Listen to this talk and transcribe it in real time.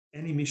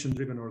Any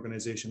mission-driven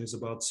organization is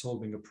about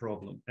solving a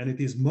problem, and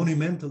it is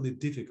monumentally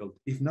difficult,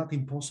 if not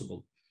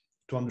impossible,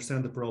 to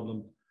understand the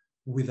problem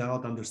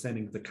without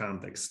understanding the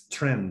context,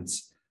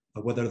 trends,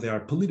 whether they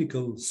are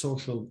political,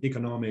 social,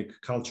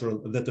 economic,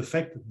 cultural, that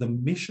affect the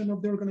mission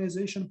of the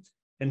organization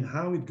and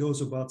how it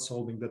goes about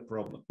solving that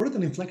problem. We're at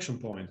an inflection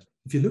point.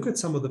 If you look at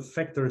some of the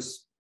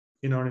factors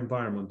in our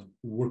environment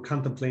we're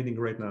contemplating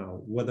right now,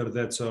 whether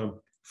that's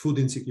food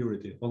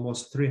insecurity,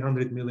 almost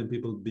 300 million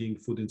people being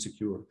food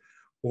insecure,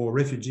 or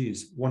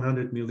refugees,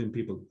 100 million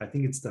people. I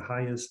think it's the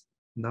highest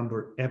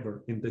number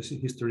ever in this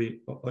history,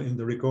 in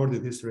the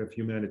recorded history of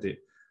humanity.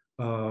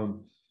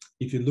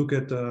 If you look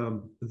at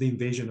the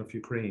invasion of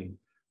Ukraine,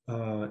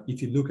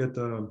 if you look at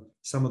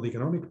some of the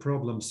economic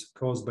problems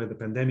caused by the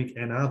pandemic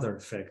and other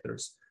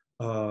factors,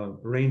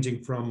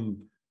 ranging from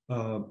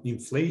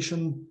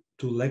inflation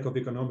to lack of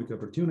economic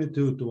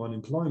opportunity to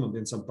unemployment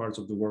in some parts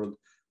of the world,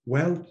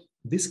 well,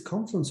 this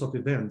confluence of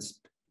events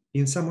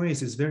in some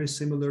ways is very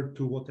similar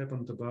to what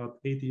happened about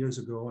 80 years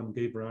ago and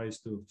gave rise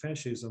to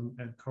fascism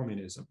and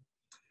communism.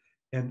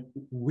 And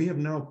we have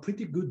now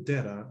pretty good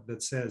data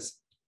that says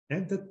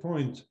at that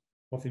point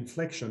of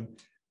inflection,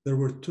 there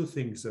were two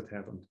things that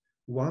happened.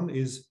 One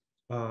is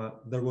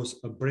there was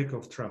a break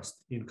of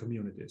trust in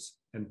communities.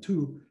 And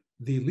two,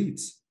 the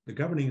elites, the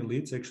governing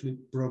elites actually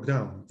broke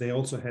down. They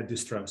also had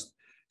distrust.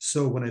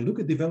 So when I look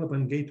at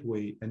Development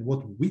Gateway and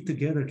what we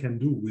together can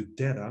do with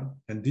data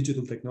and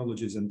digital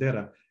technologies and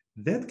data,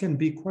 that can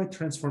be quite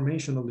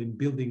transformational in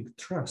building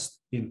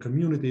trust in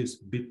communities,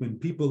 between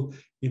people,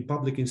 in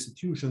public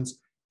institutions.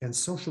 And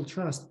social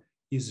trust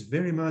is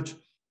very much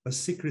a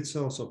secret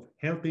sauce of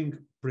helping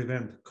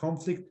prevent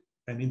conflict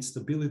and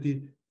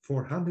instability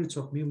for hundreds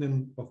of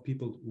millions of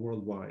people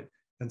worldwide.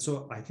 And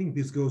so I think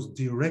this goes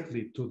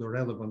directly to the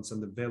relevance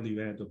and the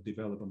value add of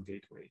Development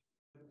Gateway.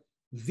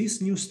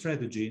 This new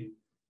strategy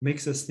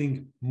makes us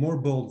think more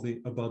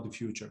boldly about the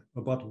future,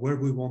 about where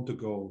we want to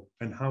go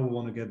and how we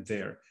want to get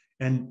there.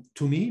 And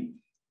to me,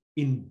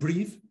 in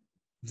brief,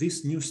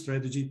 this new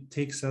strategy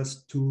takes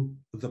us to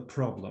the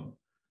problem,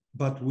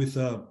 but with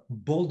a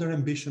bolder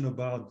ambition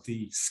about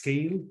the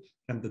scale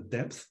and the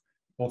depth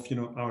of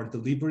our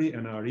delivery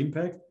and our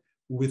impact,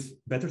 with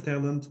better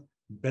talent,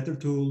 better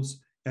tools,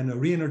 and a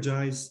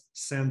re-energized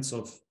sense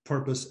of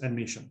purpose and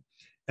mission.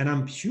 And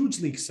I'm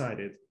hugely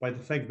excited by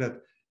the fact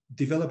that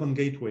Development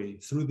Gateway,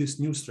 through this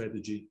new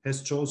strategy,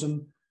 has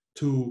chosen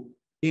to,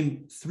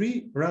 in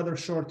 3 rather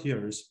short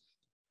years,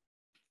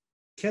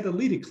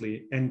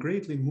 catalytically and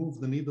greatly move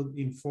the needle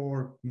in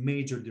 4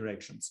 major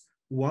directions.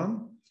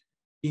 1,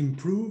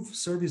 improve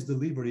service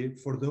delivery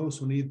for those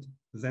who need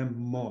them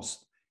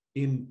most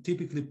in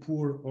typically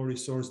poor or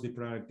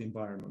resource-deprived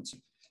environments.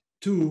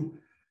 2,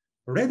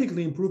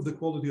 radically improve the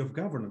quality of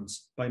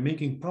governance by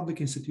making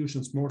public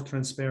institutions more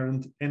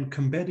transparent and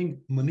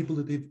combating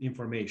manipulative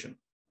information.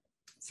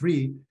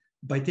 3,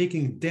 by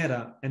taking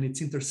data and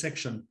its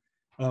intersection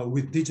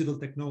with digital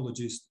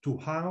technologies to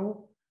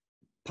how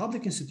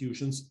public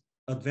institutions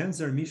advance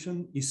their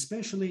mission,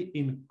 especially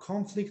in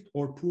conflict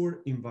or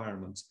poor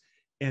environments.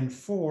 And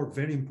 4,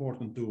 very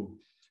important to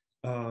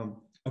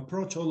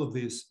approach all of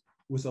this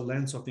with a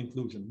lens of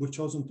inclusion. We've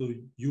chosen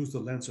to use the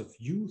lens of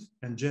youth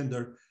and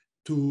gender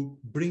to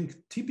bring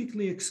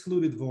typically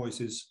excluded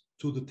voices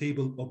to the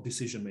table of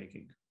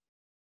decision-making.